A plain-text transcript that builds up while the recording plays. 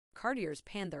Cartier's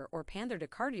Panther or Panthère de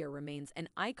Cartier remains an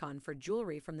icon for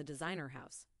jewelry from the designer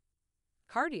house.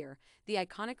 Cartier, the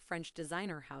iconic French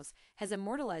designer house, has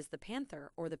immortalized the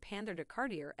panther or the Panthère de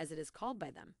Cartier as it is called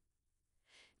by them.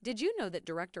 Did you know that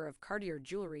director of Cartier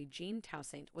Jewelry Jeanne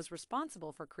Toussaint was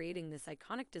responsible for creating this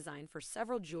iconic design for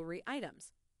several jewelry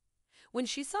items? When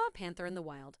she saw a panther in the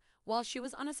wild while she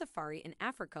was on a safari in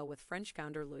Africa with French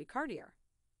founder Louis Cartier.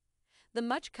 The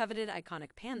much coveted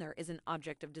iconic panther is an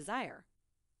object of desire.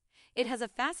 It has a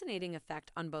fascinating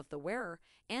effect on both the wearer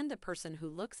and the person who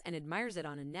looks and admires it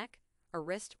on a neck, a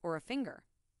wrist, or a finger.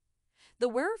 The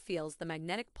wearer feels the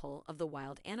magnetic pull of the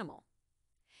wild animal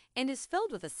and is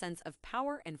filled with a sense of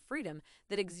power and freedom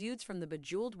that exudes from the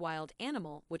bejeweled wild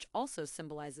animal, which also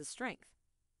symbolizes strength.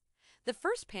 The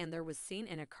first panther was seen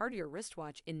in a Cartier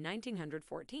wristwatch in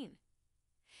 1914.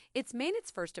 It's made its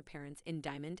first appearance in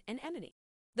diamond and ebony.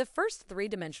 The first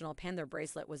three-dimensional panther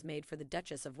bracelet was made for the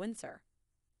Duchess of Windsor.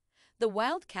 The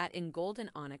wild cat in gold and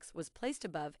onyx was placed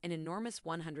above an enormous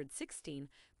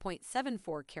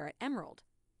 116.74-carat emerald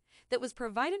that was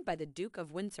provided by the Duke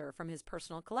of Windsor from his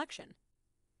personal collection.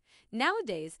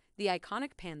 Nowadays, the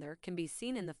iconic panther can be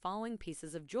seen in the following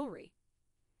pieces of jewelry: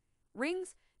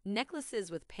 rings, necklaces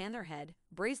with panther head,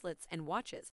 bracelets, and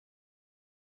watches,